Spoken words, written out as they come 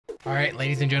All right,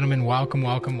 ladies and gentlemen, welcome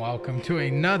to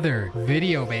another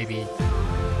video, baby.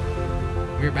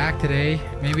 We're back today.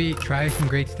 Maybe try some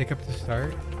great stick up to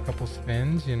start. A couple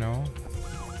spins, you know.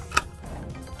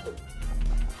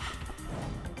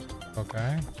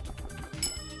 Okay.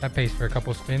 That pays for a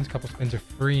couple spins. Couple spins are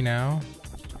free now.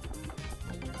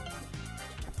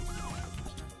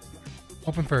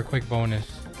 Hoping for a quick bonus.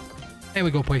 Hey, we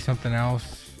go play something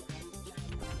else.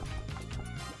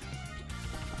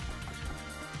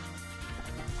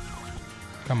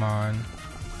 Come on.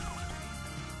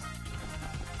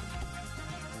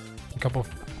 A couple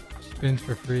spins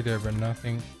for free there, but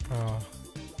nothing. Oh.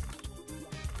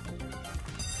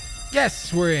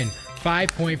 Yes, we're in.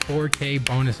 5.4K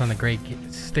bonus on the great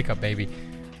stick up, baby.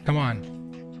 Come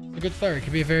on. It's a good start. It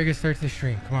could be a very good start to the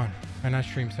stream. Come on. Not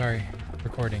stream, sorry.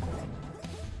 Recording.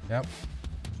 Yep.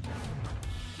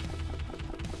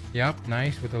 Yep,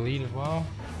 nice with the lead as well.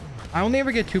 I only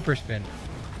ever get 2 per spin.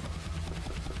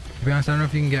 To be honest, I don't know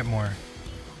if you can get more.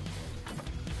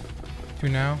 2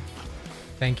 now.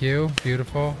 Thank you.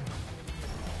 Beautiful.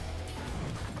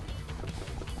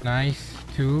 Nice.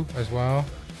 2 as well.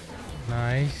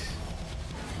 Nice.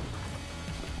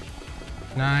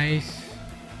 Nice.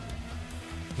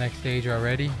 Next stage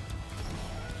already.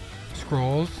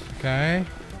 Scrolls. Okay.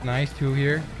 Nice. 2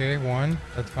 here. Okay. 1.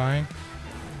 That's fine.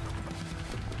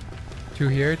 2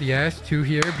 here. Yes. 2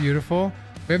 here. Beautiful.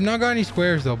 We have not got any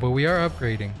squares though, but we are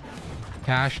upgrading.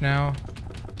 Cash now.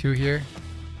 2 here.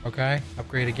 Okay.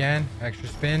 Upgrade again. Extra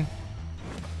spin.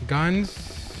 Guns.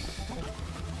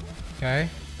 Okay.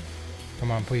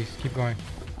 Come on, please. Keep going.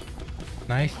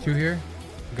 Nice. 2 here.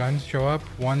 Guns show up.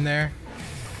 1 there.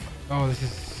 Oh, this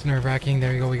is nerve-wracking.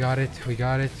 There you go. We got it. We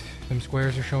got it. Some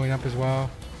squares are showing up as well.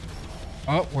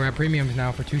 Oh, we're at premiums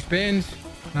now for 2 spins.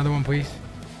 Another one, please.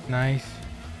 Nice.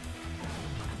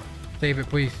 Save it,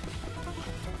 please.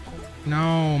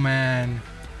 No, man.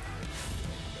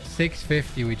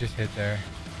 650 we just hit there.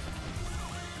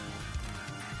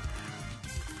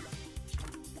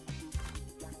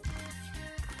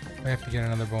 We have to get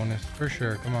another bonus for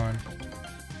sure. Come on.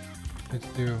 Let's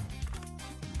do.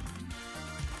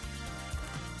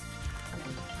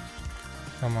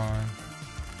 Come on.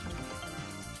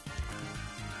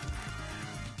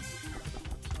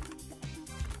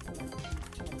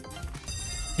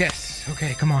 Yes.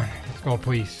 Okay, come on. Let's go,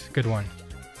 please. Good one.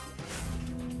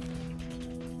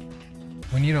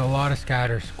 We need a lot of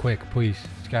scatters. Quick, please.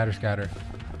 Scatter, scatter.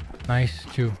 Nice.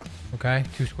 2. Okay,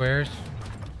 2 squares.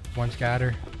 1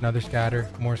 scatter. Another scatter.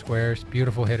 More squares.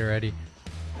 Beautiful hit already.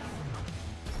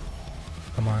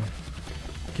 Come on.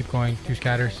 Keep going. 2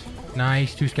 scatters.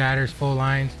 Nice. 2 scatters. Full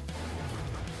lines.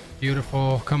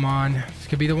 Beautiful. Come on. This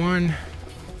could be the one.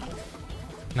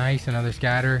 Nice. Another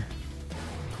scatter.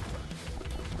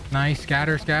 Nice.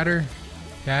 Scatter, scatter.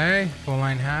 Okay. Full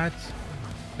line hats.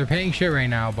 They're paying shit right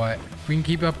now, but if we can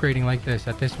keep upgrading like this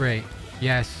at this rate.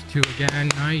 Yes. 2 again.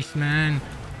 Nice, man.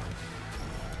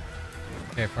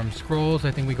 Okay. From scrolls,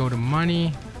 I think we go to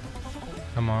money.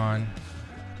 Come on.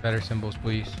 Better symbols,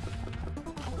 please.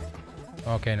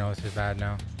 Okay. No, this is bad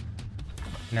now.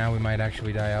 Now we might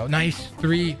actually die out. Nice.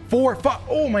 3, 4, 5.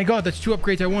 Oh my God. That's 2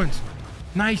 upgrades at once.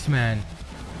 Nice, man.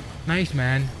 Nice,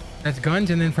 man. That's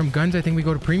guns. And then from guns, I think we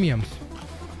go to premiums.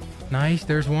 Nice.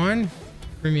 There's 1.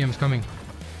 Premiums coming.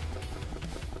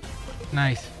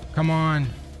 Nice. Come on.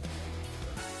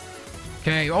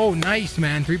 Okay. Oh, nice,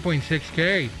 man.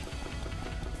 3.6K.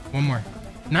 1 more.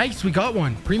 Nice. We got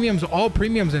 1. Premiums. All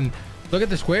premiums. And look at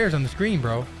the squares on the screen,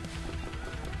 bro.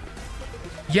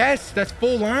 Yes, that's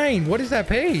full line. What does that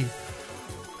pay?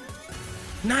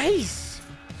 Nice.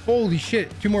 Holy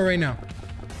shit. 2 more right now.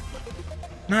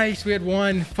 Nice. We had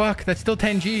 1. Fuck. That's still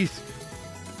 10 Gs.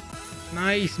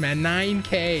 Nice, man.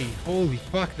 9K. Holy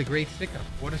fuck. The great stick up.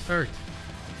 What a start.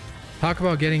 Talk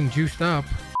about getting juiced up.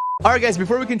 Alright guys,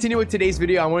 before we continue with today's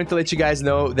video, I wanted to let you guys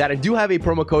know that I do have a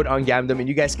promo code on Gamdom and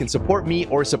you guys can support me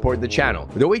or support the channel.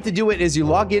 The way to do it is you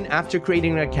log in after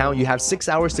creating an account. You have 6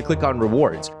 hours to click on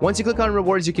rewards. Once you click on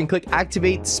rewards, you can click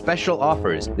activate special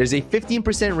offers. There's a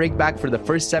 15% rake back for the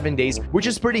first 7 days, which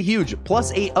is pretty huge,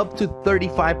 plus a up to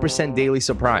 35% daily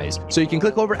surprise. So you can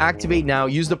click over activate now,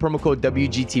 use the promo code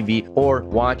WGTV or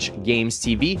watch Games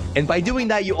TV. And by doing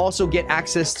that, you also get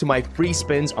access to my free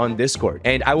spins on Discord.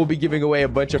 And I will be giving away a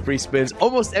bunch of free spins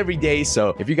almost every day.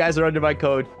 So if you guys are under my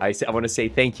code, I want to say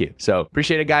thank you. So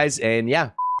appreciate it, guys. And yeah.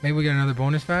 Maybe we get another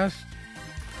bonus fast.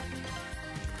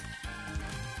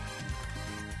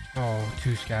 Oh,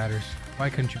 2 scatters. Why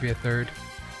couldn't you be a 3rd?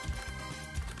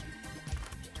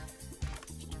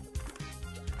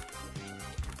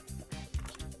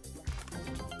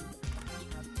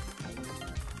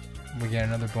 We get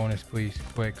another bonus, please.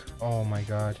 Quick. Oh my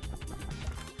god.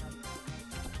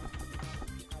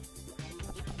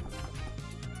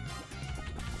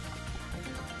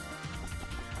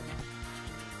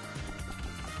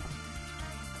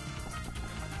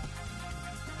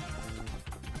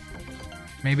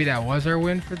 Maybe that was our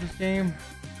win for this game.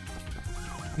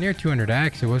 Near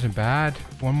 200x, it wasn't bad.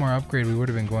 One more upgrade, we would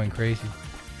have been going crazy.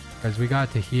 Because we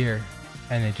got to here,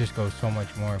 and it just goes so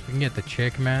much more. If we can get the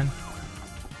chick, man.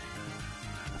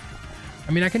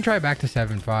 I mean, I can try back to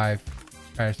 7.5.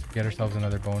 Try to get ourselves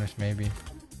another bonus, maybe.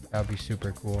 That would be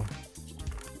super cool.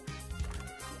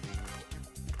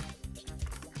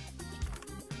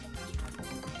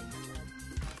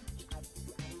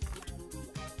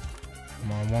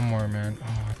 Come on, one more, man.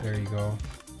 Oh, there you go.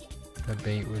 The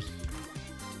bait was...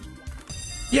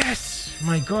 Yes!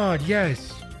 My god,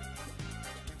 yes!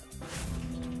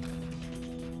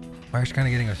 Mark's kind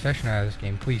of getting a session out of this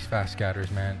game. Please, fast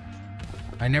scatters, man.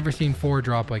 I never seen 4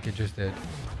 drop like it just did.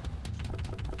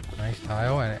 Nice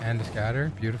tile and a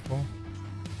scatter. Beautiful.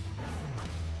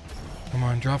 Come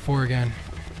on, drop 4 again.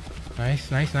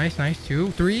 Nice, nice, nice, nice.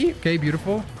 2, 3. Okay,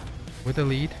 beautiful. With the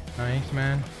lead. Nice,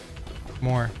 man.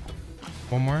 More.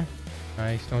 One more.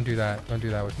 Nice. Don't do that. Don't do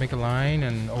that. Let's make a line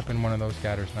and open one of those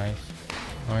scatters. Nice.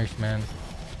 Nice, man.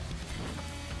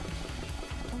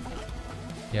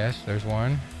 Yes, there's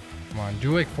one. Come on.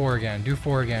 Do like 4 again. Do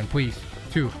 4 again, please.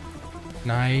 2.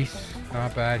 Nice.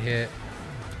 Not bad hit.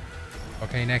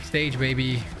 Okay, next stage,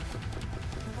 baby.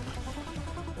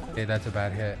 Okay, that's a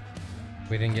bad hit.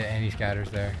 We didn't get any scatters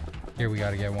there. Here, we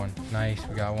gotta get one. Nice.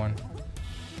 We got one.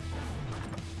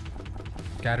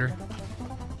 Scatter.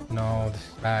 No, this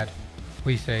is bad.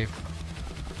 Please save.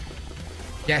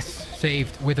 Yes,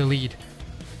 saved with a lead.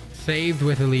 Saved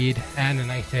with a lead and a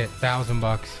nice hit.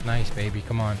 $1,000. Nice, baby.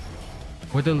 Come on.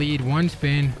 With the lead, 1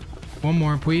 spin. One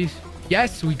more, please.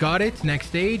 Yes, we got it. Next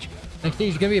stage. Next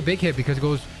stage is gonna be a big hit because it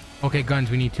goes... Okay, guns.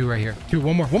 We need 2 right here. 2.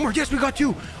 One more. One more. Yes, we got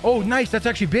 2. Oh, nice. That's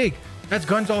actually big. That's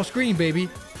guns all screen, baby.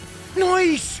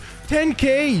 Nice.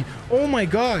 10K. Oh my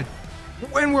god.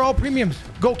 And we're all premiums.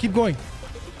 Go. Keep going.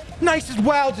 Nice.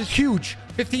 Wow, this is huge.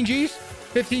 15 G's.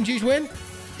 15 G's win.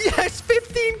 Yes,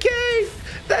 15K.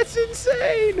 That's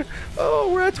insane.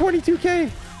 Oh, we're at 22K.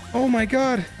 Oh my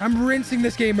god. I'm rinsing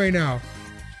this game right now.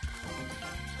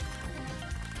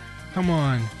 Come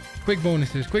on. Quick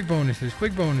bonuses, quick bonuses,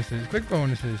 quick bonuses, quick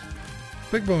bonuses,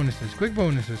 quick bonuses, quick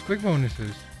bonuses, quick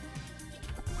bonuses.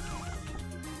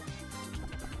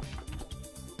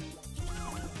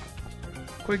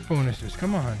 Quick bonuses,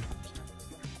 come on.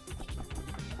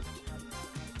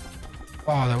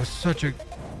 Oh, that was such a...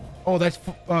 Oh, that's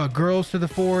girls to the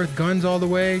 4th, guns all the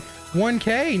way.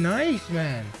 1K, nice,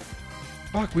 man.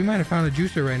 Fuck, we might have found a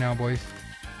juicer right now, boys.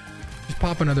 Just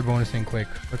pop another bonus in quick.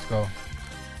 Let's go.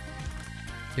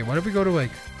 Okay, what if we go to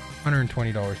like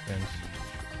 $120 spins?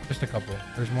 Just a couple.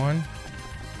 There's 1,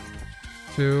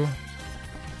 2,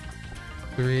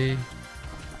 3,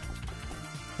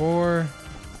 4,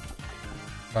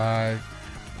 5,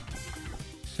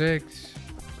 6,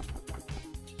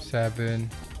 7,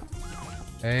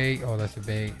 8. Oh, that's a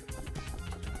bait.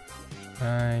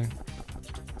 9.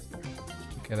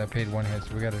 Okay, that paid 1 hit,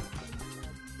 so we gotta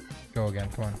go again.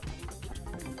 Come on.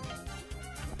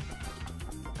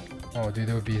 Oh, dude,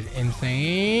 that would be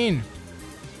insane.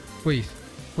 Please,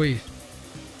 please.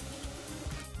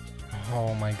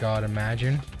 Oh my god,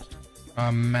 imagine.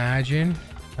 Imagine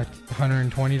a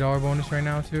 $120 bonus right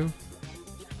now, too.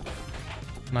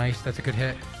 Nice, that's a good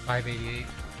hit. 588.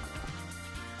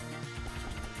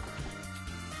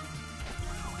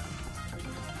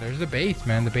 There's the baits,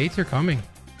 man. The baits are coming.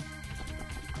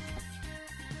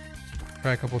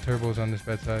 Try a couple turbos on this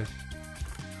bet size.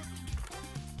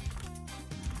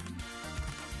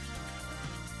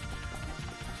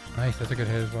 Nice, that's a good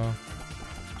hit as well.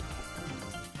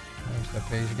 Nice, that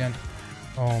pays again.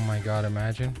 Oh my god,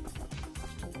 imagine.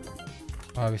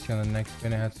 Obviously on the next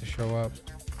spin it has to show up.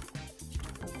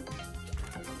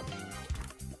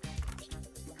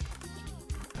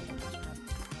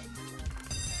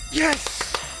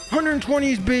 Yes!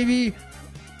 120s, baby!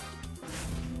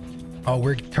 Oh,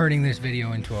 we're turning this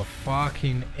video into a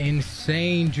fucking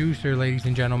insane juicer, ladies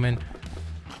and gentlemen.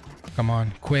 Come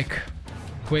on, quick.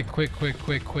 Quick, quick, quick,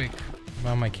 quick, quick.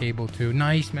 I'm on my cable too.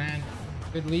 Nice, man.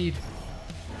 Good lead.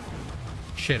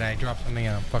 Shit, I dropped something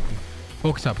and I'm fucking...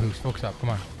 Focus up, Hoos. Focus up. Come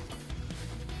on.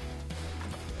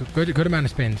 Good amount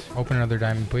of spins. Open another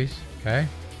diamond, please. Okay.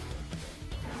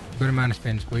 Good amount of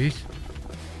spins, please.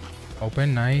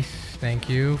 Open. Nice. Thank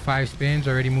you. 5 spins.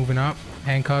 Already moving up.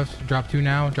 Handcuffs. Drop 2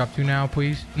 now. Drop 2 now,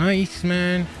 please. Nice,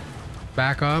 man.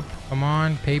 Back up. Come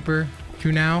on. Paper.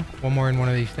 2 now. One more in one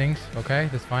of these things. Okay,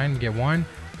 that's fine. We get 1.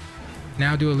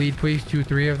 Now do a lead, please. 2,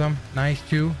 3 of them. Nice.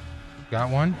 2.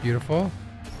 Got 1. Beautiful.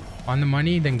 On the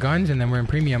money, then guns, and then we're in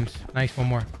premiums. Nice. 1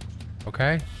 more.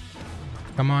 Okay.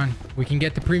 Come on. We can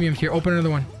get the premiums here. Open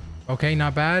another one. Okay,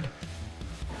 not bad.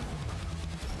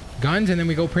 Guns, and then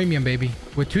we go premium, baby.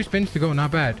 With 2 spins to go.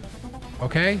 Not bad.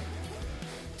 Okay.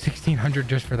 1,600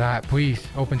 just for that. Please,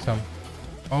 open some.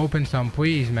 Open some,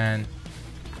 please, man.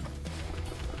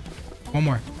 1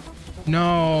 more.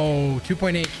 No.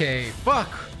 2.8k. Fuck.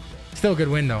 Still a good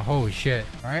win, though. Holy shit.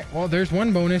 All right. Well, there's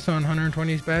 1 bonus on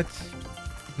 120s bets.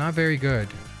 Not very good,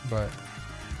 but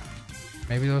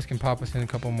maybe those can pop us in a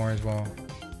couple more as well.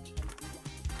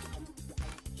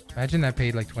 Imagine that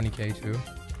paid like 20k too.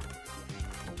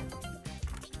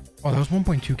 Oh, that was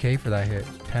 1.2k for that hit.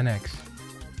 10x.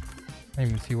 I didn't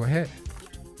even see what hit.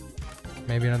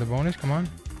 Maybe another bonus. Come on.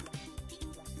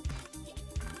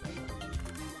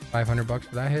 500 bucks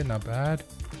for that hit. Not bad.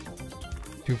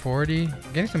 240.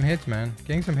 Getting some hits, man.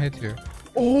 Getting some hits here.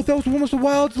 Oh, that was almost a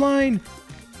wilds line.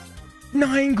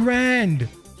 9 grand.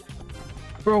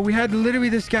 Bro, we had literally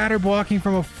the scatter blocking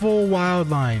from a full wild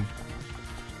line.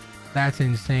 That's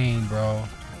insane, bro.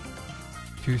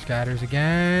 2 scatters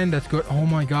again. That's good. Oh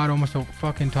my god, almost a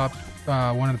fucking top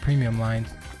one of the premium lines.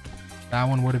 That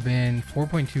one would have been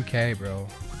 4.2k, bro.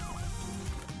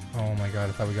 Oh my god,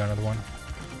 I thought we got another one.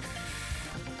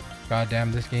 God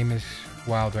damn, this game is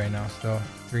wild right now still.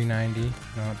 390,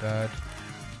 not bad.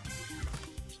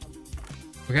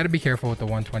 We got to be careful with the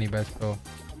 120 bets though.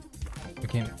 We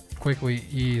can quickly,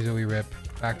 easily rip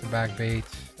back-to-back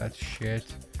baits. That's shit.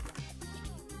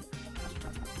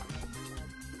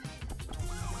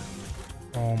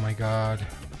 Oh my god.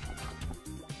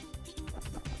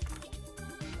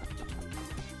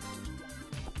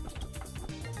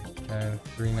 Okay,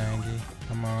 390.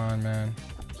 Come on, man.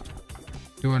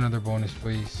 Do another bonus,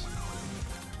 please.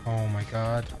 Oh my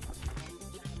god.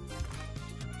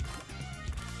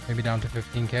 Maybe down to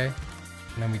 15k. And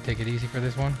then we take it easy for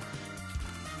this one.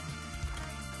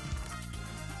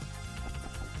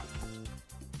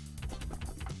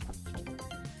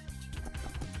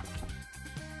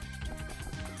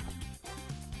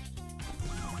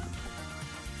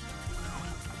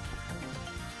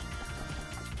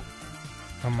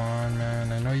 Come on,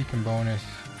 man. I know you can bonus.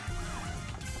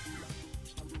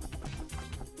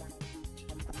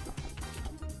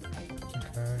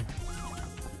 Okay.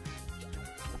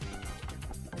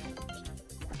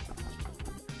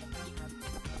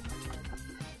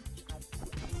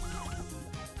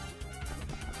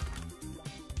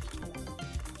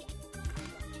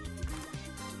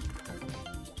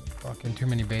 Fucking too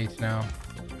many baits now.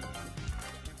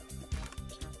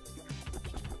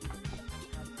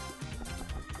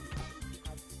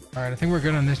 All right, I think we're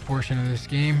good on this portion of this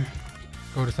game.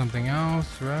 Go to something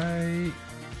else, right?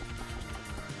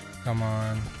 Come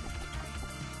on.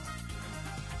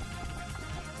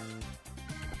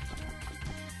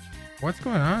 What's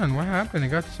going on? What happened? It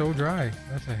got so dry.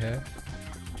 That's a hit.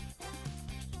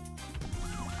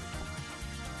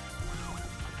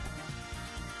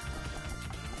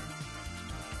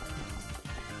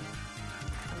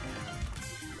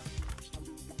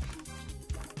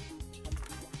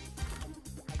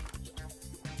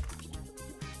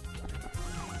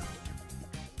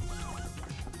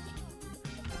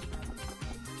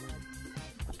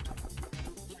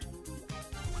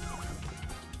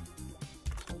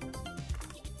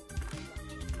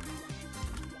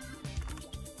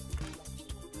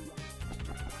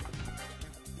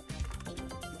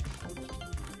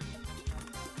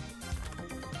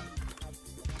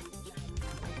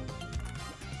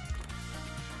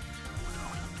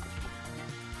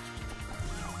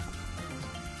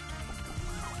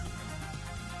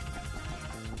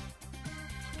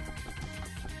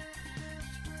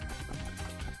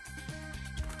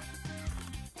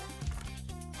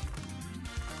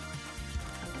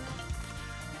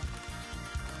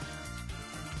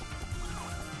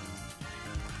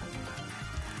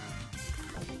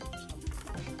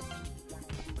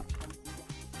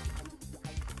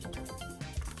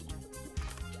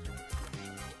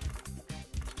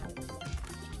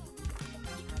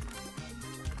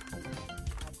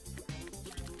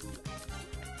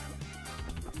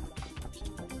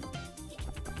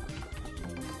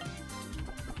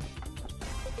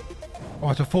 Oh,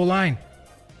 it's a full line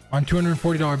on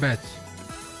 $240 bets.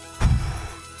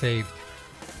 Saved.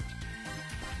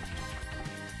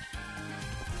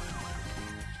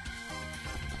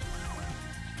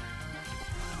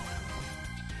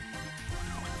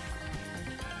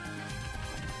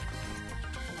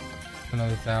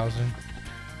 Another 1,000.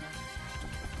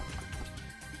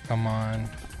 Come on.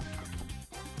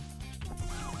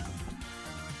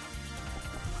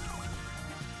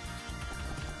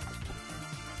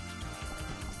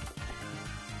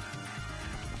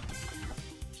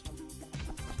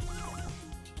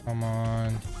 Come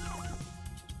on.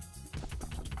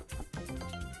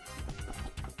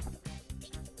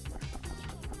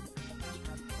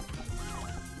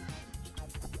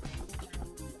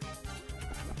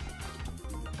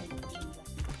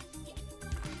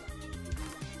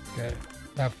 Okay.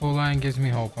 That full line gives me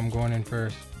hope. I'm going in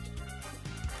first.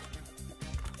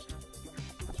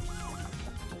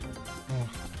 Oh.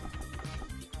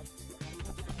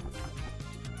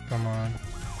 Come on.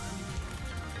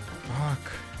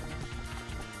 Fuck.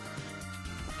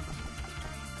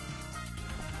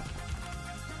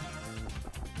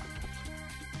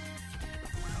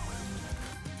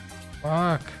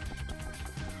 Fuck.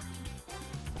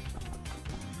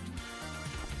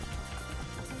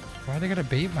 Why they gotta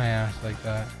bait my ass like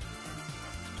that?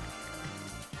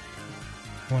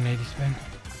 180 spin.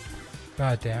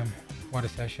 God damn. What a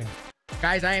session.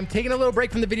 Guys, I am taking a little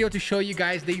break from the video to show you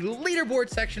guys the leaderboard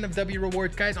section of W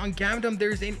Rewards. Guys, on Gamdom,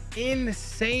 there's an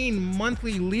insane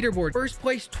monthly leaderboard. First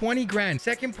place, 20 grand.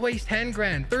 Second place, 10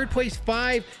 grand. Third place,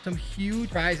 5. Some huge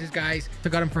prizes, guys. So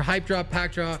got them for hype drop,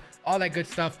 pack draw, all that good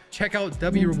stuff. Check out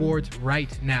W Rewards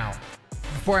right now.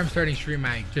 Before I'm starting stream,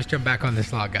 I just jump back on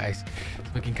this log, guys.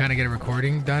 So we can kind of get a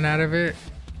recording done out of it.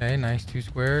 Okay, nice. 2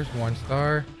 squares, 1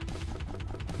 star.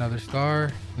 Another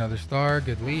star, another star.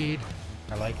 Good lead.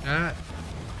 I like that.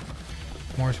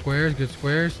 More squares, good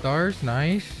squares, stars,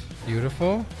 nice,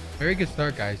 beautiful. Very good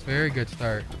start, guys. Very good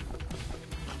start.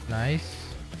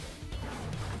 Nice.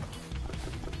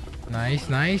 Nice,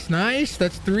 nice, nice.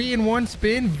 That's 3 in 1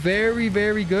 spin. Very,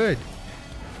 very good.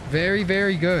 Very,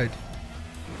 very good.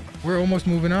 We're almost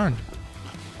moving on.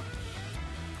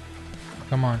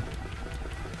 Come on.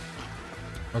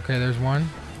 Okay, there's 1.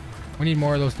 We need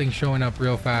more of those things showing up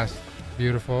real fast.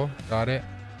 Beautiful. Got it.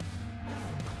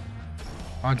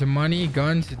 Onto money,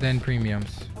 guns, then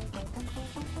premiums.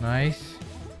 Nice.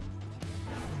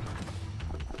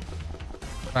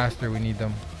 Faster, we need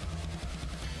them.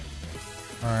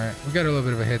 Alright, we got a little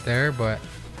bit of a hit there, but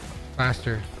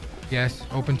faster. Yes,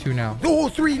 open 2 now. Oh,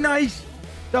 3, nice!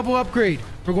 Double upgrade.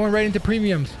 We're going right into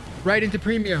premiums. Right into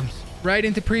premiums. Right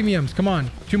into premiums. Come on,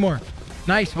 2 more.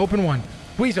 Nice, open 1.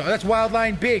 Please, oh, that's wild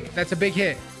line, big. That's a big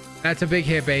hit. That's a big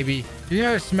hit, baby.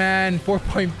 Yes, man,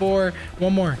 4.4.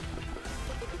 1 more.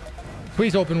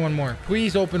 Please open 1 more.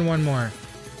 Please open 1 more.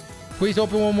 Please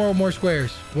open 1 more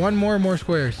squares. 1 more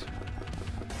squares.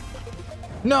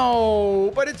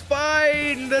 No, but it's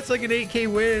fine. That's like an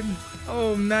 8K win.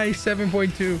 Oh, nice.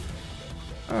 7.2.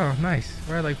 Oh, nice.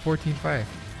 We're at like 14.5.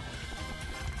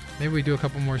 Maybe we do a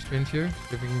couple more spins here.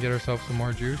 See if we can get ourselves some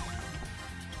more juice.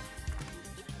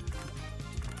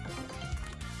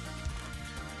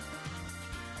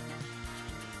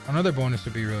 Another bonus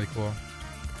would be really cool.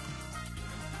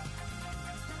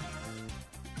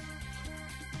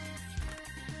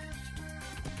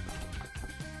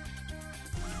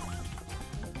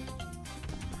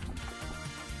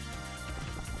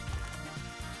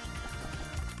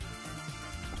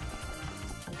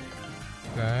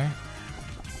 Okay.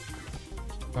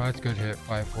 Oh, that's good hit.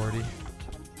 540.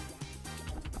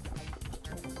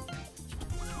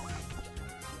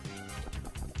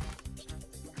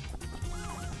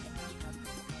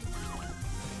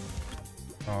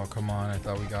 Oh, come on. I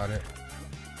thought we got it.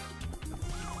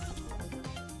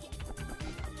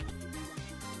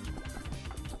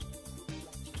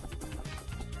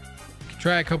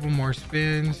 Try a couple more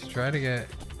spins. Try to get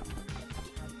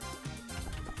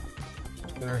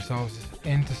ourselves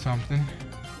into something.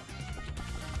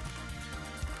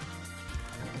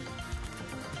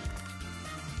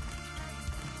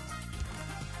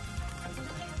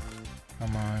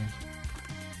 Come on.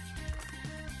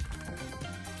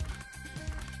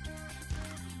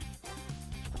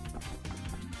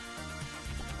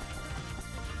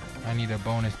 I need a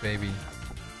bonus, baby.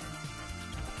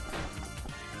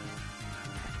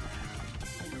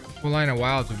 Full line of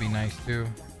wilds would be nice too.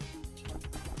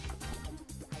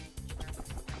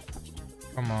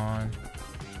 Come on.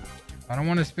 I don't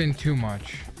want to spend too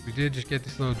much. We did just get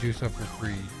this little juice up for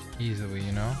free easily,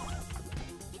 you know?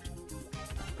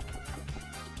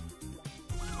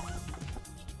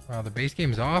 Wow, the base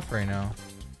game's off right now.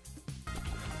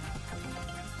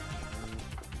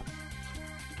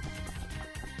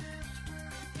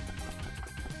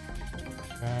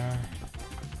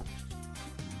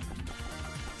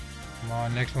 Come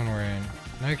on, next one we're in.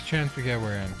 Next chance we get,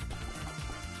 we're in.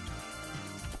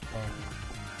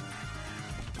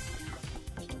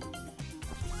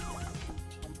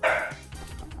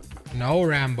 No,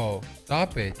 Rambo.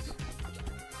 Stop it.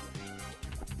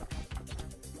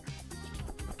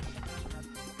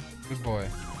 Good boy.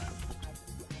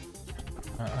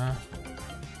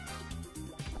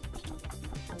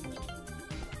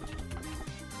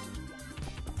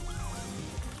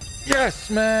 Yes,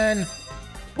 man.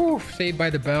 Oof, saved by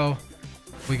the bell.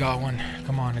 We got one.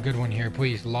 Come on, a good one here,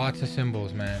 please. Lots of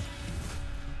symbols, man.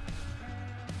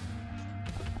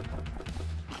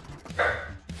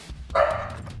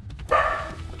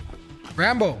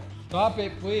 Rambo, stop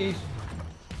it, please.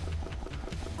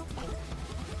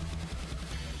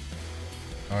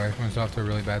 Oh, this one's off to a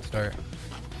really bad start.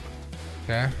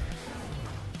 Okay.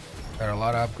 Got a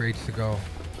lot of upgrades to go.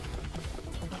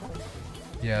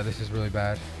 Yeah, this is really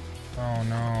bad. Oh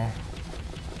no.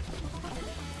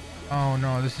 Oh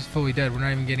no, this is fully dead. We're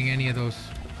not even getting any of those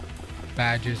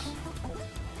badges.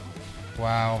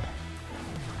 Wow.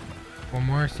 One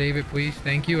more, save it please.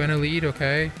 Thank you, and a lead,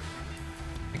 okay.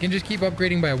 I can just keep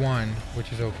upgrading by one,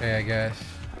 which is okay, I guess.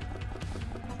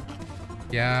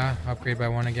 Yeah, upgrade by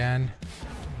one again.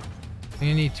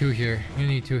 You need two here. You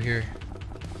need two here.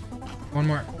 One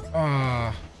more.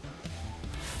 Oh.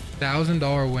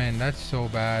 $1,000 win. That's so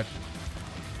bad.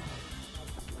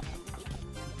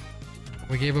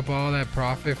 We gave up all that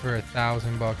profit for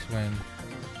 $1,000 win.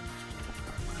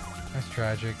 That's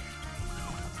tragic.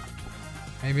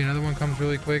 Maybe another one comes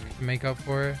really quick to make up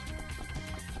for it.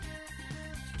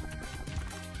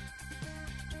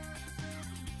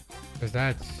 Because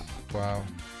that's... wow.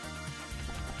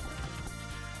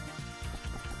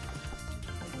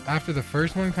 After the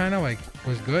first one kind of like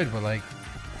was good, but like...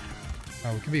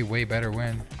 oh, it could be way better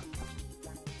win.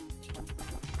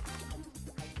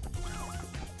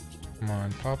 Come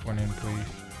on, pop one in, please.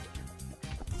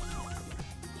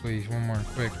 Please, one more,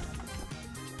 quick.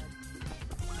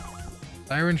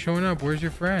 Siren showing up. Where's your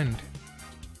friend?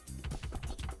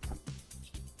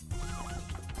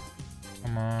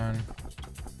 Come on.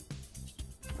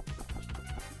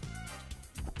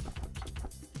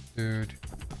 Dude.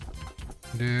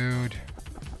 Dude.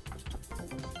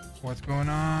 What's going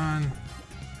on?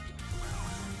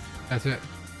 That's it.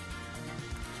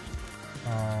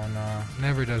 Oh no.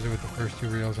 Never does it with the first two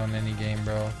reels on any game,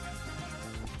 bro.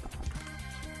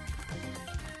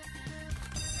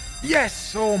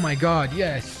 Yes! Oh my god,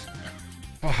 yes!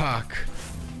 Fuck.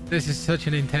 This is such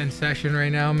an intense session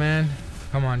right now, man.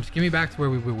 Come on, just give me back to where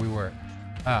we were.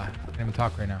 Ah, can't even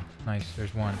talk right now. Nice,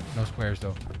 there's one. No squares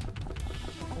though.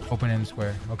 Open in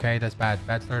square. Okay, that's bad.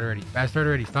 Bad start already. Bad start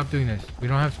already. Stop doing this. We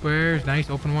don't have squares. Nice,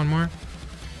 open one more.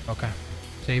 Okay.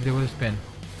 Saved it with a spin.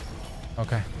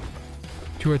 Okay.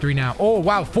 2 or 3 now. Oh,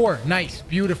 wow, 4. Nice.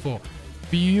 Beautiful.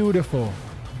 Beautiful.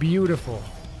 Beautiful.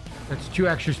 That's 2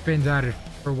 extra spins added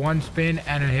for 1 spin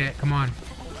and a hit. Come on.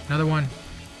 Another one.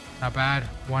 Not bad.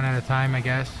 1 at a time, I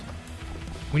guess.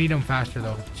 We need them faster,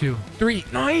 though. 2. 3.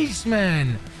 Nice,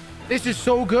 man. This is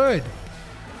so good.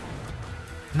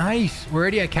 Nice. We're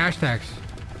already at cash tax.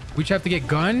 We just have to get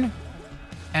gun.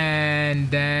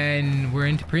 And then we're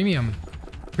into premium.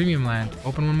 Premium land.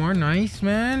 Open one more. Nice,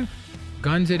 man.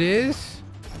 Guns it is.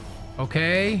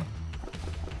 Okay.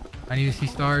 I need to see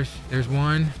stars. There's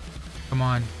one. Come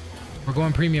on. We're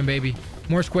going premium, baby.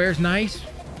 More squares. Nice.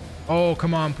 Oh,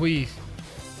 come on, please.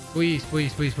 Please,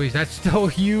 please, please, please. That's still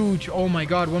huge. Oh my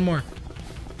god. One more.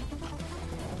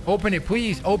 Open it,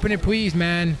 please. Open it, please,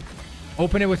 man.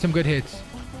 Open it with some good hits.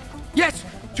 Yes!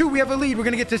 2. We have a lead. We're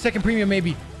going to get to the second premium,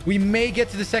 maybe. We may get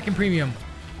to the second premium.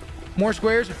 More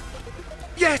squares.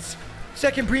 Yes!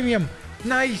 Second premium.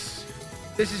 Nice.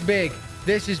 This is big.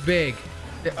 This is big.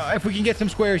 If we can get some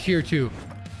squares here, too.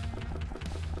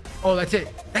 Oh, that's it.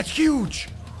 That's huge.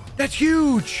 That's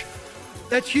huge.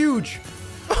 That's huge.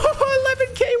 Oh,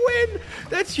 11K win.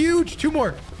 That's huge. 2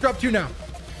 more. Drop 2 now.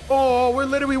 Oh, we're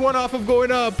literally 1 off of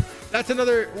going up. That's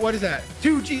another, what is that?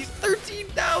 2 G's,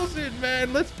 13,000,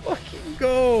 man. Let's fucking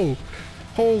go.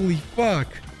 Holy fuck.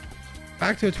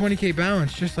 Back to a 20K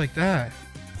balance just like that.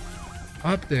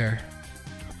 Up there.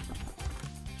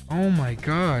 Oh my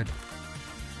god.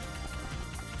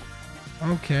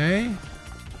 Okay.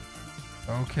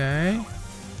 Okay.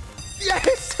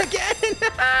 Yes, again.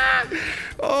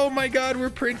 Oh my god, we're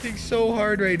printing so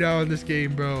hard right now in this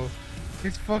game, bro.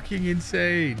 It's fucking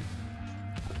insane.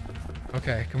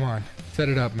 Okay, come on. Set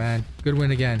it up, man. Good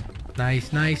win again.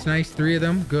 Nice, nice, nice. 3 of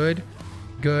them. Good.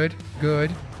 Good.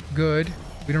 Good. Good.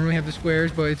 We don't really have the squares,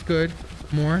 but it's good.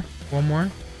 More. 1 more.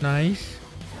 Nice.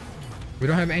 We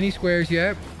don't have any squares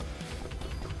yet.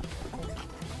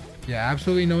 Yeah,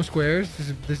 absolutely no squares.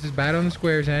 This is bad on the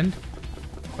squares end.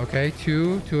 Okay,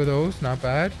 2 of those. Not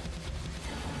bad.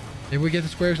 Maybe we get the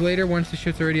squares later once the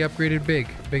shit's already upgraded big.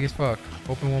 Big as fuck.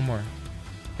 Open 1 more.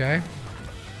 Okay.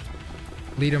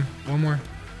 Lead him. 1 more.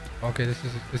 Okay, this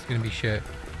is gonna be shit.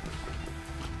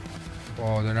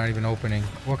 Oh, they're not even opening.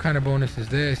 What kind of bonus is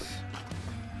this?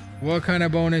 What kind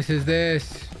of bonus is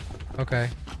this? Okay.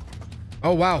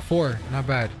 Oh wow, 4. Not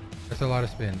bad. That's a lot of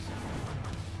spins.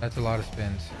 That's a lot of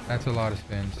spins. That's a lot of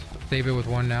spins. Save it with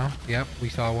one now. Yep, we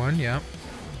saw one. Yep.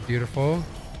 Beautiful.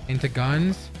 Into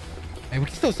guns. And we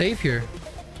can still save here.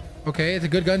 Okay, it's a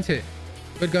good guns hit.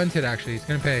 Good guns hit, actually. It's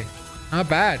going to pay. Not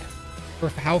bad. For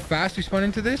how fast we spun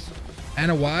into this. And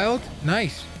a wild.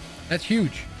 Nice. That's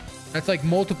huge. That's like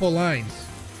multiple lines.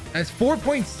 That's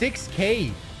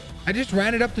 4.6K. I just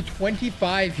ran it up to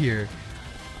 25 here.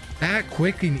 That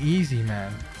quick and easy,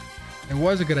 man. It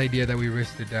was a good idea that we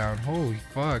risked it down. Holy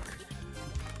fuck.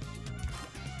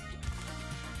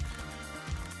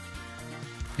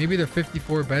 Maybe the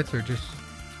 54 bets are just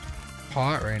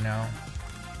hot right now.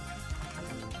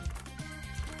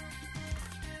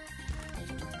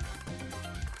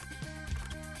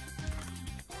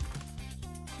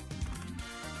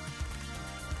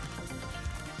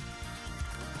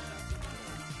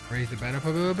 Raise the bet up a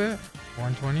little bit.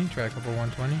 120. Try a couple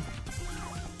 120.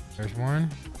 There's 1,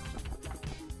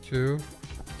 2,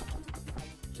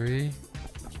 3,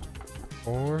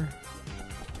 4,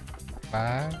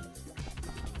 5.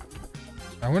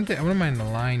 I wouldn't mind the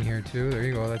line here too. There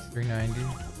you go. That's 390.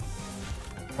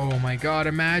 Oh my god,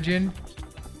 imagine.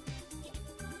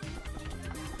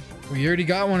 We already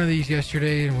got one of these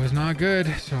yesterday and it was not good,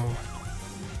 so.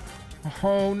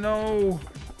 Oh no.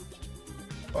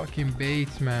 Fucking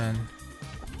baits, man.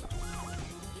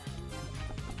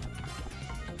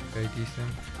 Okay,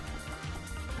 decent.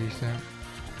 Decent.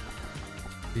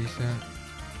 Decent.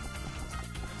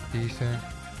 Decent.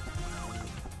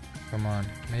 Come on.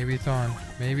 Maybe it's on.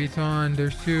 Maybe it's on.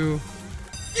 There's 2.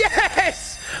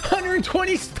 Yes!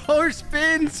 $120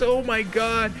 spins. Oh my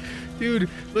god. Dude,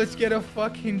 let's get a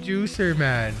fucking juicer,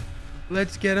 man.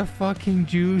 Let's get a fucking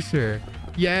juicer.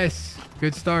 Yes.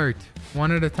 Good start.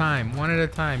 One at a time. One at a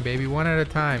time, baby. One at a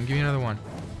time. Give me another one.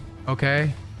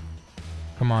 Okay.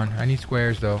 Come on. I need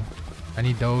squares, though. I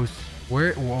need those.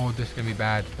 Where? Whoa, this is going to be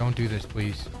bad. Don't do this,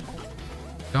 please.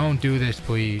 Don't do this,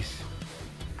 please.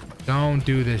 Don't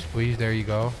do this, please. There you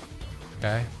go.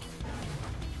 Okay.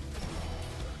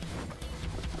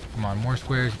 Come on. More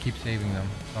squares. Keep saving them.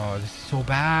 Oh, this is so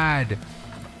bad.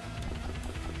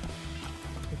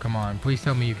 Come on. Please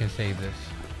tell me you can save this.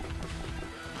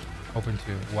 Open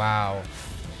 2. Wow.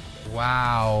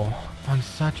 Wow. On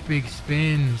such big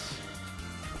spins.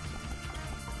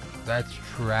 That's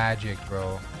tragic,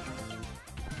 bro.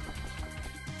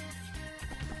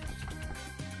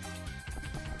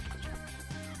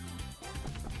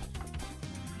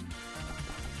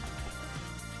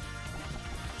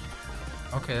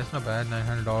 Okay, that's not bad.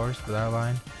 $900 for that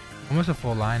line. Almost a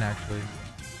full line, actually.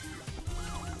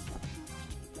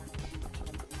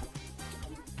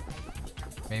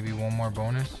 Maybe one more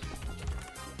bonus.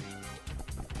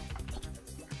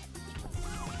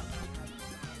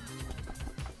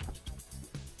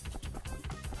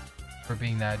 For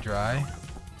being that dry,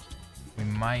 we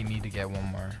might need to get one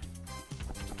more.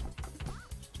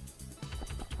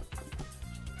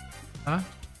 Huh?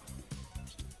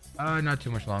 Not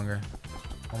too much longer.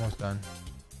 Almost done.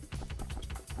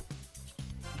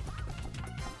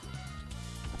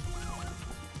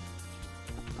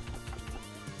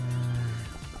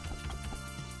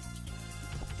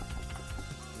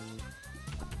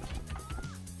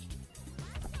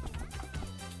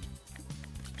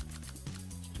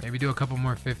 Maybe do a couple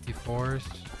more 54s.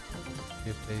 See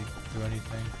if they do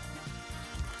anything.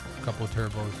 A couple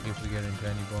turbos, see if we get into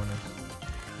any bonus.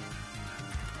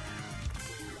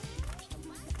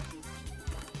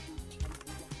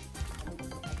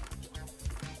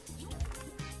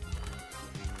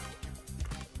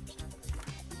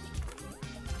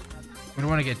 We don't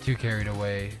want to get too carried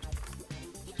away,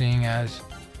 seeing as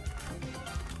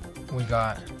we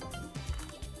got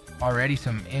already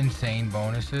some insane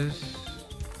bonuses.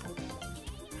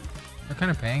 They're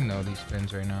kind of paying though, these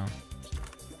spins right now.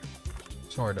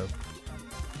 Sort of.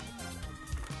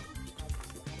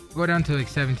 Go down to like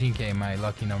 17K, my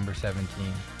lucky number 17.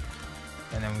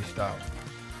 And then we stop.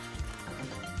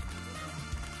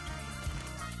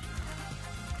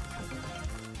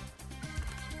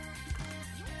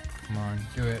 Come on,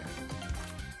 do it.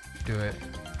 Do it.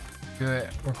 Do it.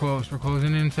 We're close. We're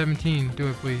closing in 17. Do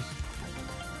it, please.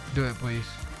 Do it, please.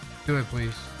 Do it,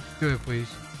 please. Do it, please.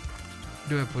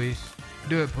 Do it, please.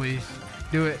 Do it, please.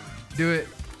 Do it. Do it.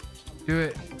 Do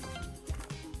it.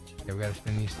 Okay, we gotta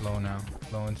spin these slow now.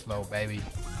 Slow and slow, baby.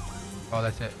 Oh,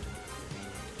 that's it.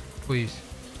 Please.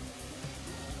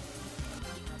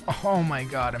 Oh my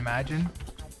god, imagine.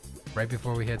 Right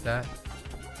before we hit that.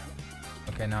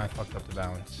 Okay, now I fucked up the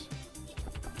balance.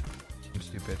 I'm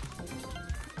stupid.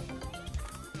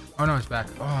 Oh no, it's back.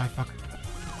 Oh, I fucked.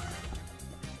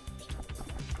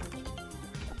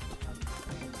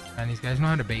 Man, these guys know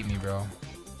how to bait me, bro.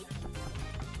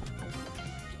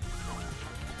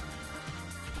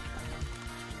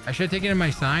 I should have taken in my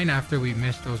sign after we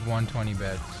missed those 120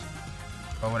 beds.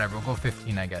 But whatever, we'll go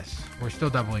 15, I guess. We're still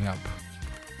doubling up.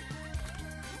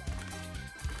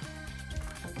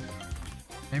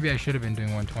 Maybe I should have been doing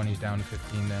 120s down to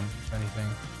 15 then, if anything.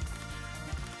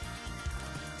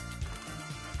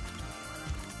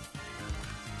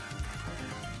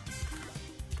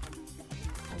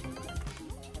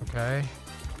 Okay.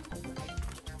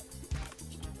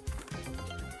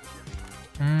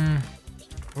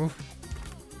 Oof.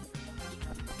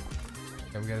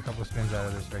 Okay, we got a couple spins out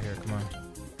of this right here. Come on.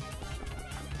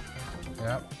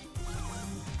 Yep.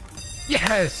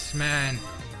 Yes, man.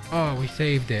 Oh, we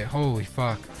saved it. Holy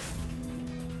fuck.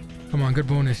 Come on, good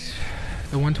bonus.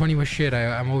 The 120 was shit.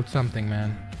 I'm owed something,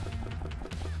 man.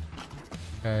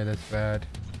 Okay, that's bad.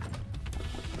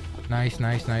 Nice,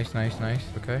 nice, nice, nice, nice.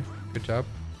 Okay, good job.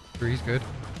 Three's good.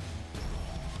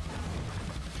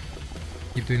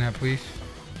 Keep doing that, please.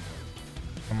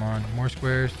 Come on, more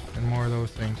squares and more of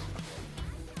those things.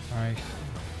 Nice.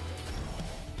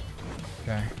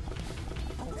 Okay.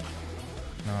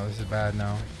 No, this is bad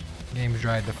now. Game's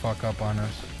dried the fuck up on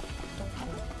us.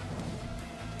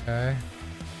 Okay.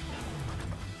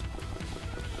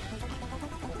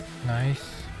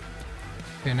 Nice.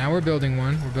 Okay, now we're building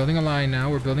one. We're building a line now.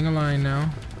 We're building a line now.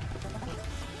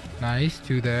 Nice.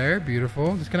 2 there.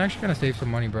 Beautiful. This can actually kind of save some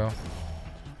money, bro.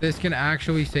 This can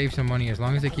actually save some money as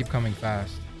long as they keep coming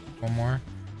fast. One more.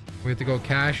 We have to go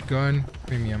cash, gun,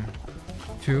 premium.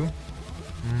 2.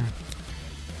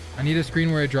 I need a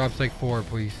screen where it drops like 4,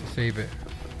 please. Save it.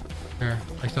 Here.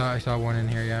 I saw one in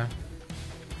here, yeah.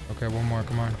 Okay, one more.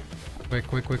 Come on. Quick,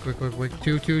 quick, quick, quick, quick, quick.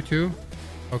 2, 2, 2.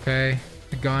 Okay.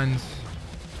 The guns.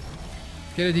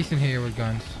 Get a decent hit with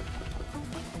guns.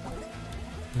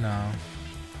 No.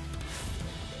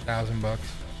 $1,000.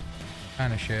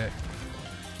 Kind of shit.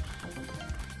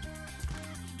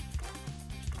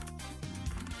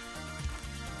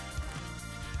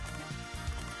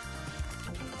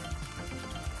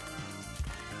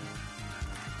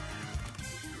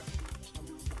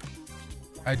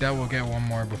 I doubt we'll get one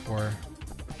more before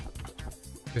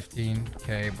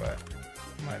 15k, but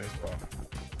might as well.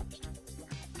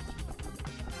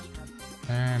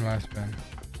 And last spin.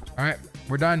 All right,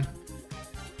 we're done.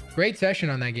 Great session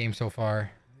on that game so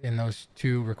far in those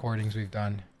 2 recordings we've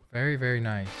done. Very, very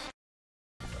nice.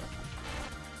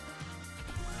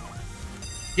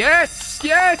 Yes,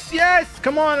 yes, yes.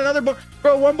 Come on, another book.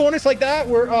 Bro, one bonus like that.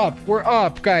 We're up. We're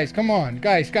up, guys. Come on.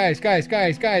 Guys.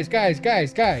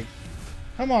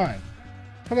 Come on.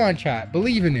 Come on, chat.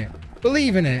 Believe in it.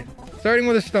 Believe in it. Starting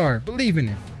with a star. Believe in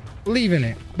it. Believe in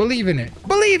it. Believe in it.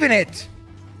 Believe in it!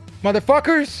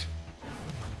 Motherfuckers!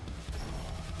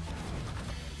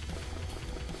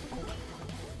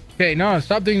 Okay, no,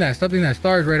 stop doing that. Stop doing that.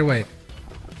 Stars right away.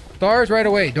 Stars right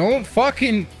away. Don't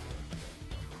fucking...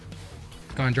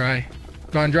 Gone dry.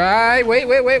 Gone dry. Wait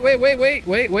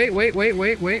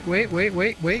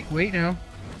now.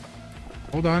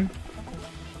 Hold on.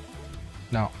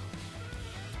 No.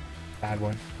 Bad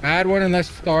one. Bad one unless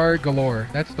star galore.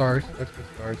 That's stars. That's good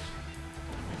stars.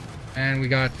 And we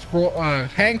got scroll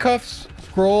handcuffs,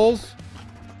 scrolls,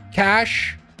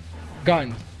 cash,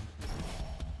 guns.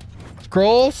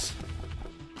 Scrolls.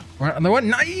 Another one.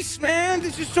 Nice, man.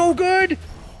 This is so good.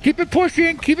 Keep it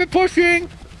pushing. Keep it pushing.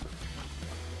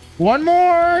 One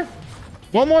more.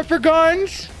 One more for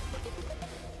guns.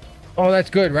 Oh, that's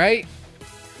good, right?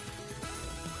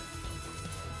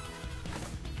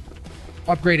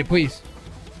 Upgrade it, please.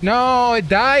 No, it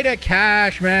died at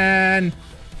cash, man.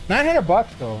 $900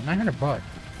 though. $900.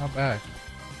 Not bad.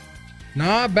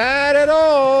 Not bad at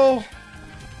all.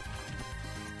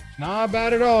 Not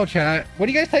bad at all, chat. What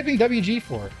are you guys typing WG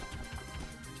for?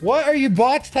 What are you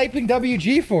bots typing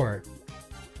WG for?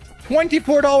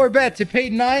 $24 bets. It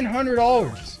paid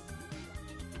 $900.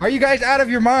 Are you guys out of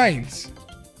your minds?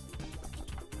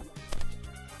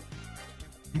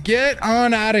 Get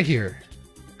on out of here.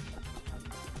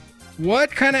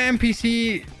 What kind of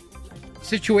NPC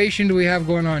situation do we have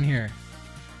going on here?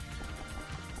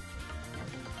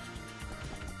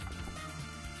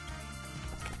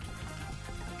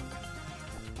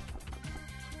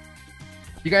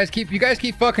 You guys keep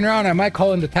fucking around. I might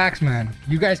call in the tax man.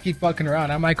 You guys keep fucking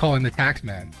around. I might call in the tax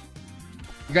man.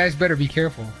 You guys better be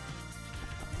careful.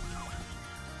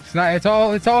 It's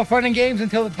all fun and games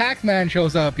until the tax man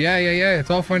shows up. Yeah.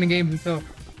 It's all fun and games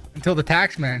until the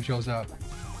tax man shows up.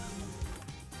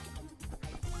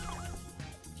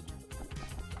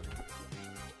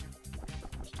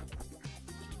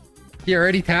 He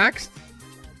already taxed?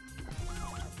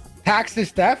 Tax is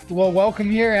theft? Well,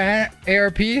 welcome here,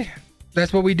 ARP.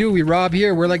 That's what we do. We rob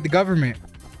here. We're like the government.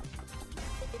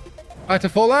 Oh, it's a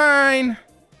full line.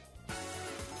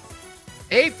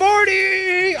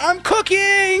 840. I'm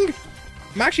cooking.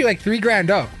 I'm actually like 3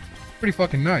 grand up. Pretty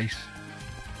fucking nice.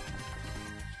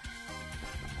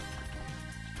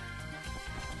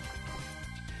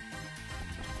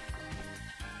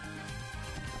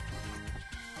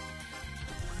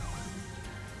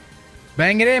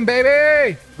 Bang it in,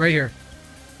 baby. Right here.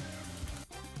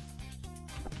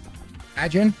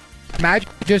 Imagine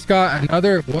just got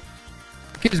another. What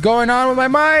is going on with my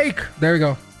mic? There we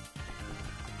go.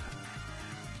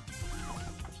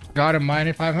 Got him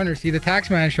minus 500. See, the tax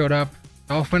man showed up.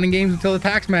 All fun and games until the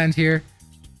tax man's here.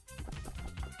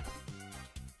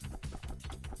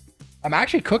 I'm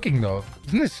actually cooking though.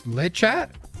 Isn't this lit,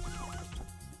 chat?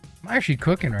 I'm actually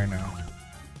cooking right now.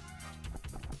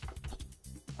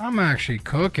 I'm actually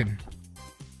cooking.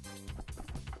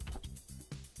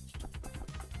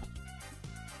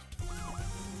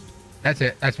 That's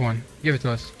it. That's one. Give it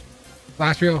to us.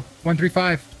 Last reel.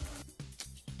 135.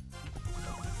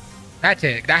 That's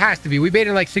it. That has to be. We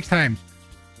baited like 6 times.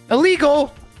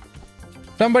 Illegal.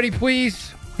 Somebody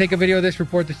please take a video of this.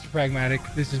 Report this to Pragmatic.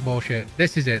 This is bullshit.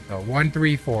 This is it though. 1,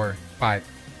 3, 4, 5.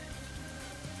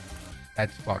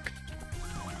 That's fucked.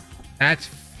 That's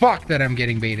fucked that I'm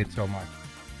getting baited so much.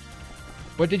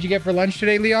 What did you get for lunch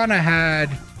today, Leon? I had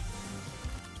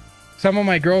some of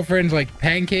my girlfriend's like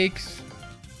pancakes.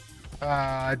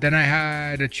 Then I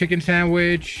had a chicken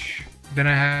sandwich. Then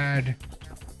I had a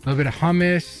little bit of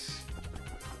hummus.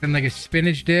 Then like a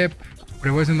spinach dip. But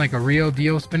it wasn't like a real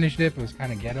deal spinach dip. It was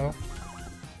kind of ghetto.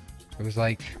 It was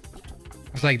like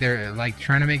they're like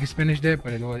trying to make a spinach dip,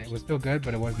 but it was still good,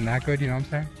 but it wasn't that good. You know what I'm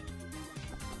saying?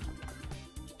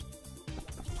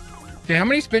 Okay, how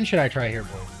many spins should I try here,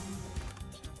 boys?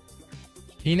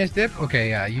 Penis dip? Okay,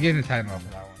 yeah, you gave the time out for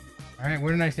that one. All right,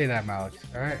 where did I say that, Malik?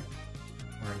 All right.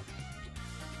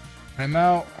 I'm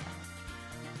out.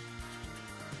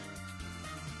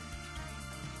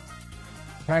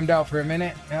 Timed out for a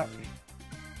minute. Yep.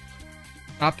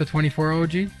 Stop the 24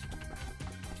 OG.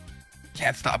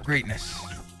 Can't stop greatness.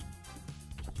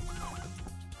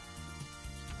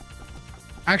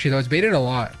 Actually, though, it's baited a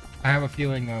lot. I have a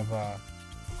feeling of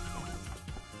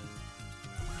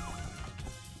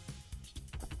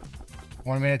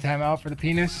 1 minute timeout for the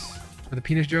penis. For the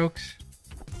penis jokes.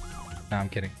 No, I'm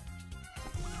kidding.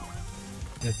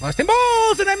 Just busting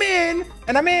balls, and I'm in.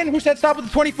 And I'm in. Who said stop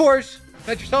with the 24s?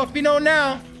 Let yourself be known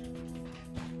now.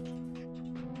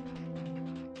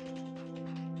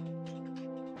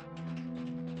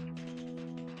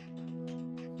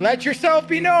 Let yourself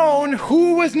be known.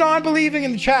 Who was non-believing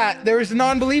in the chat? There was a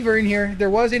non-believer in here.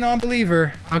 There was a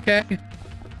non-believer. Okay.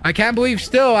 I can't believe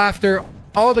still after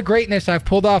all the greatness I've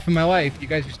pulled off in my life, you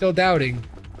guys are still doubting.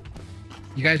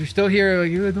 You guys are still here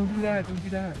like, don't do that, don't do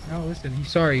that. No, listen, he's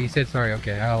sorry. He said sorry.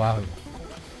 Okay, I'll allow him.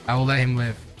 I will let him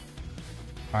live.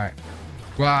 All right.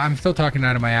 Well, I'm still talking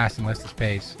out of my ass unless this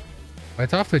pays. But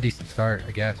it's off to a decent start,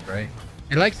 I guess, right?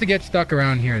 It likes to get stuck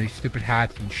around here, these stupid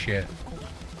hats and shit.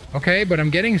 Okay, but I'm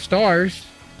getting stars.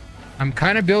 I'm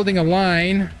kind of building a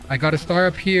line. I got a star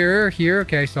up here, here.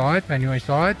 Okay, I saw it. I knew I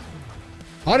saw it.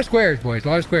 A lot of squares, boys. A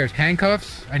lot of squares.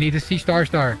 Handcuffs. I need to see star,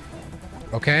 star.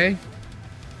 Okay.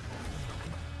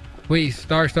 Please,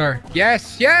 star, star.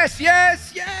 Yes, yes,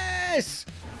 yes, yes.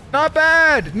 Not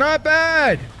bad. Not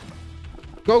bad.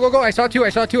 Go, go, go. I saw 2. I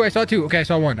saw 2. I saw 2. Okay, I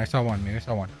saw 1. I saw 1. Maybe I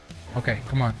saw 1. Okay,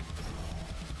 come on.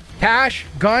 Cash,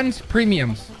 guns,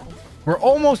 premiums. We're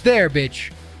almost there,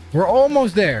 bitch. We're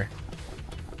almost there.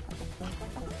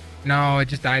 No, it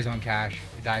just dies on cash.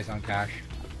 It dies on cash.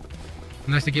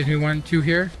 Unless it gives me 1, 2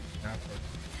 here. No.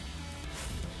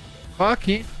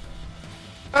 Fucking.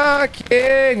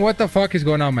 Fucking. What the fuck is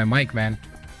going on with my mic, man?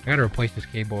 I gotta replace this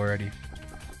cable already.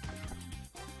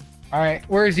 Alright,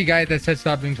 where is the guy that said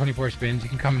stop doing 24 spins? You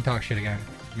can come and talk shit again.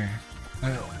 Come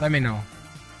here. Let me know.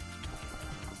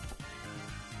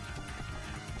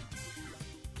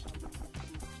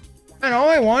 And all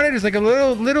I wanted is like a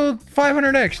little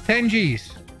 500x, 10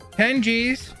 G's. 10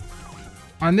 G's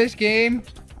on this game.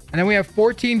 And then we have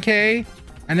 14K.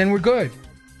 And then we're good.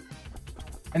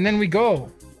 And then we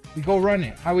go. We go run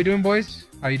it. How we doing, boys?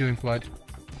 How you doing, Flood?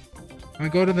 And we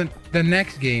go to the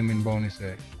next game in bonus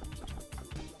day.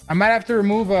 I might have to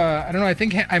remove, I don't know. I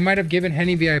think I might have given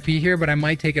Henny VIP here, but I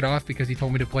might take it off because he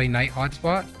told me to play Night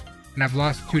Hotspot. And I've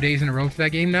lost 2 days in a row to that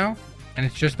game now. And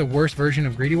it's just the worst version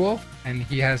of Greedy Wolf. And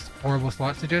he has horrible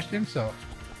slot suggestions. So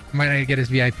I might not get his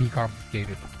VIP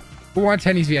confiscated. Who wants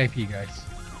Henny's VIP, guys?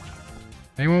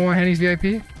 Anyone want Henny's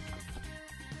VIP?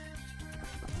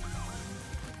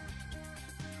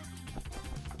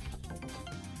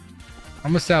 I'm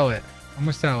gonna sell it. I'm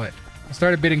gonna sell it. I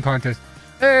start a bidding contest.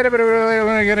 Hey, I'm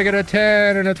gonna get a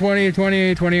 10 and a 20,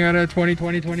 20, 20 out of 20,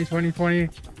 20, 20, 20, 20,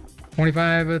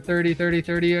 25, 30, 30,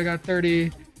 30. I got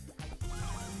 30.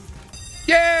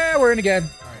 Yeah, we're in again.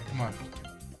 All right, come on.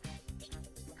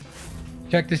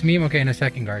 Check this meme. Okay, in a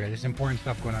second, Garga. There's important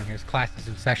stuff going on here. This class is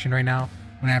in session right now.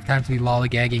 When I have time to be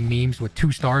lollygagging memes with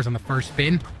 2 stars on the first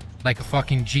spin, like a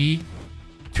fucking G.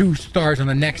 2 stars on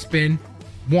the next spin.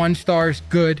 1 star's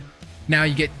good. Now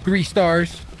you get 3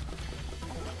 stars.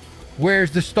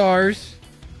 Where's the stars?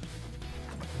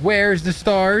 Where's the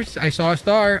stars? I saw a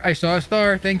star. I saw a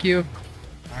star. Thank you.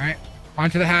 All right.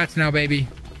 Onto the hats now, baby.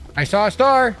 I saw a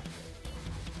star.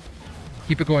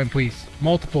 Keep it going, please.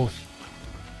 Multiples.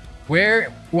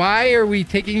 Where? Why are we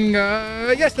taking...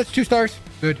 yes, that's 2 stars.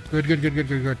 Good, good, good, good, good,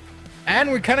 good, good.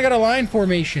 And we kind of got a line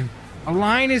formation. A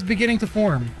line is beginning to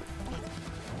form.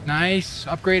 Nice.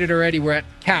 Upgraded already. We're at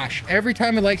cash. Every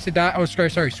time it likes to die... Oh,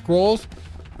 sorry. Scrolls.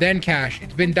 Then cash.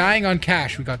 It's been dying on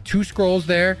cash. We got 2 scrolls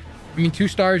there. I mean, 2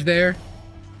 stars there.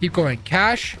 Keep going.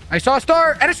 Cash. I saw a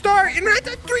star and a star and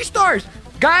 3 stars.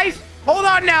 Guys, hold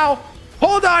on now.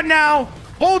 Hold on now.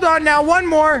 Hold on now. 1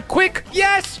 more. Quick.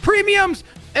 Yes. Premiums.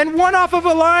 And 1 off of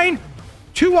a line.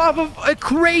 2 off of a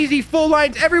crazy full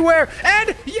lines everywhere.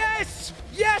 And yes.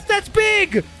 Yes, that's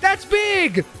big. That's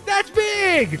big. That's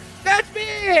big. That's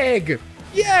big.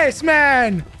 Yes,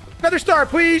 man. Another star,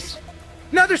 please.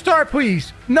 Another star,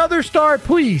 please. Another star,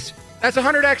 please. That's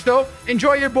 100x, though.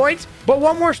 Enjoy your points. But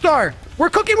 1 more star. We're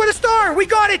cooking with a star. We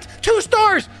got it. 2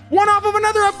 stars. 1 off of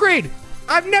another upgrade.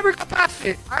 I've never got past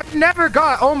it. I've never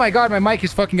got... Oh, my God. My mic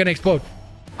is fucking going to explode.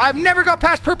 I've never got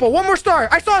past purple. 1 more star.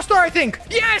 I saw a star, I think.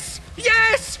 Yes.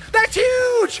 Yes. That's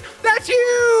huge. That's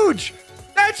huge.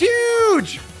 That's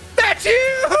huge. That's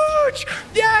huge.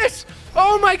 Yes.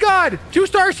 Oh, my God. 2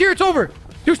 stars here. It's over.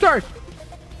 2 stars.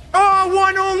 Oh,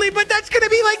 1 only, but that's going to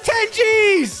be like 10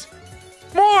 G's.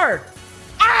 More.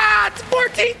 Ah, it's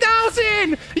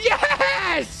 14,000.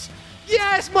 Yes.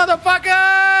 Yes,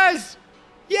 motherfuckers.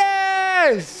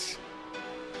 Yes.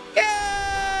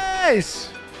 Yes.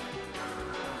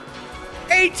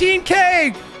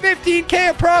 18K,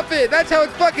 15K of profit. That's how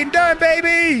it's fucking done,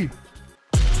 baby.